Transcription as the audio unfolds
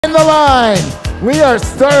on the line. We are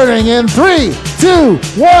starting in 3, 2,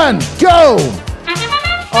 1, go!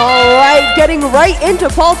 All right, getting right into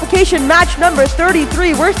qualification match number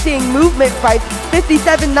 33. We're seeing movement by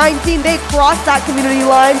 57-19. They crossed that community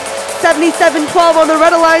line. 77-12 on the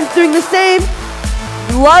red alliance doing the same.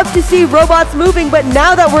 Love to see robots moving, but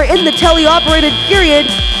now that we're in the teleoperated period,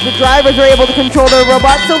 the drivers are able to control their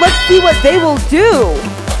robots, so let's see what they will do.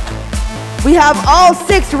 We have all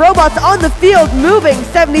 6 robots on the field moving.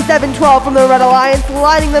 77-12 from the red alliance,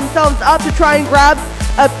 lining themselves up to try and grab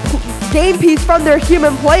a game piece from their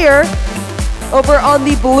human player. Over on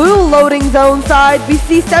the blue loading zone side, we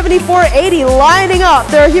see 74-80 lining up.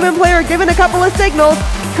 Their human player giving a couple of signals,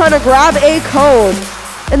 trying to grab a cone.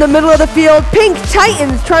 In the middle of the field, Pink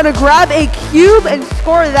Titans trying to grab a cube and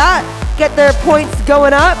score that, get their points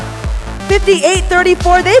going up.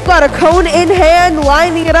 58-34, they've got a cone in hand,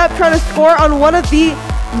 lining it up, trying to score on one of the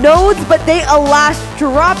nodes, but they, alas,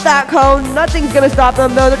 drop that cone. Nothing's gonna stop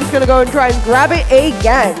them though, they're just gonna go and try and grab it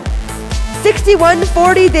again.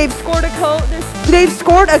 61-40, they've scored a cone, they've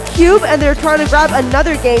scored a cube, and they're trying to grab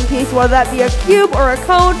another game piece, whether that be a cube or a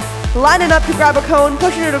cone, lining up to grab a cone,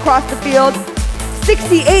 pushing it across the field.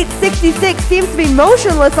 68-66 seems to be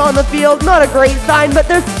motionless on the field, not a great sign, but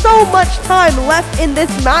there's so much time left in this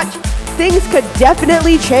match, things could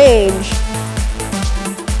definitely change.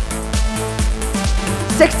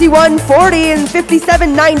 61-40 and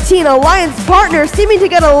 57-19, Alliance partners seeming to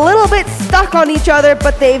get a little bit stuck on each other,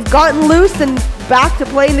 but they've gotten loose and back to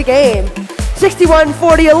playing the game.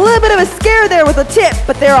 61-40, a little bit of a scare there with a tip,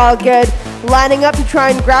 but they're all good. Lining up to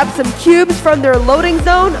try and grab some cubes from their loading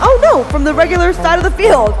zone. Oh no, from the regular side of the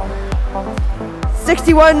field.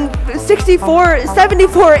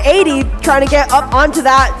 74-80, trying to get up onto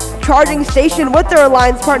that charging station with their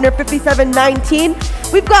alliance partner, 57-19.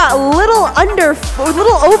 We've got a little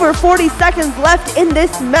over 40 seconds left in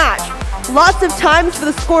this match. Lots of times for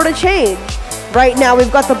the score to change. Right now,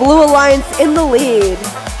 we've got the Blue Alliance in the lead.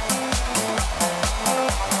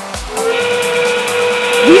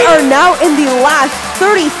 We are now in the last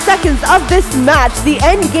 30 seconds of this match, the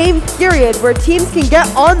end game period, where teams can get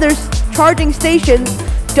on their charging stations,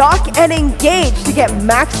 dock and engage to get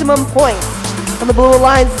maximum points. On the Blue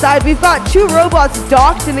Alliance side, we've got 2 robots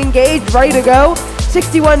docked and engaged, ready to go.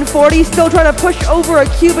 61-40, still trying to push over a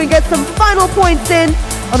cube and get some final points in.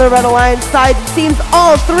 On the Red Alliance side, it seems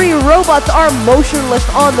all 3 robots are motionless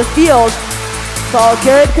on the field. It's all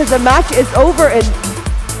good because the match is over and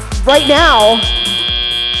right now.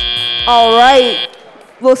 All right,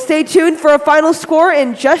 we'll stay tuned for a final score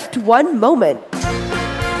in just 1 moment.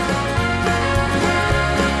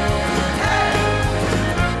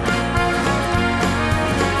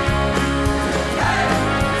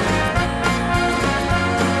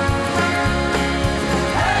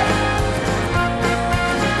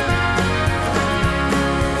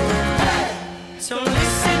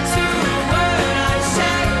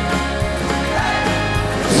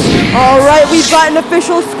 All right, we've got an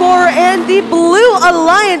official score, and the Blue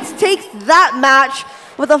Alliance takes that match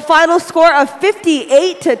with a final score of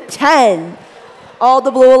 58-10. All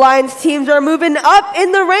the Blue Alliance teams are moving up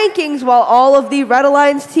in the rankings, while all of the Red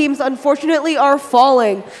Alliance teams, unfortunately, are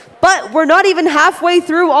falling. But we're not even halfway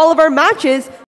through all of our matches.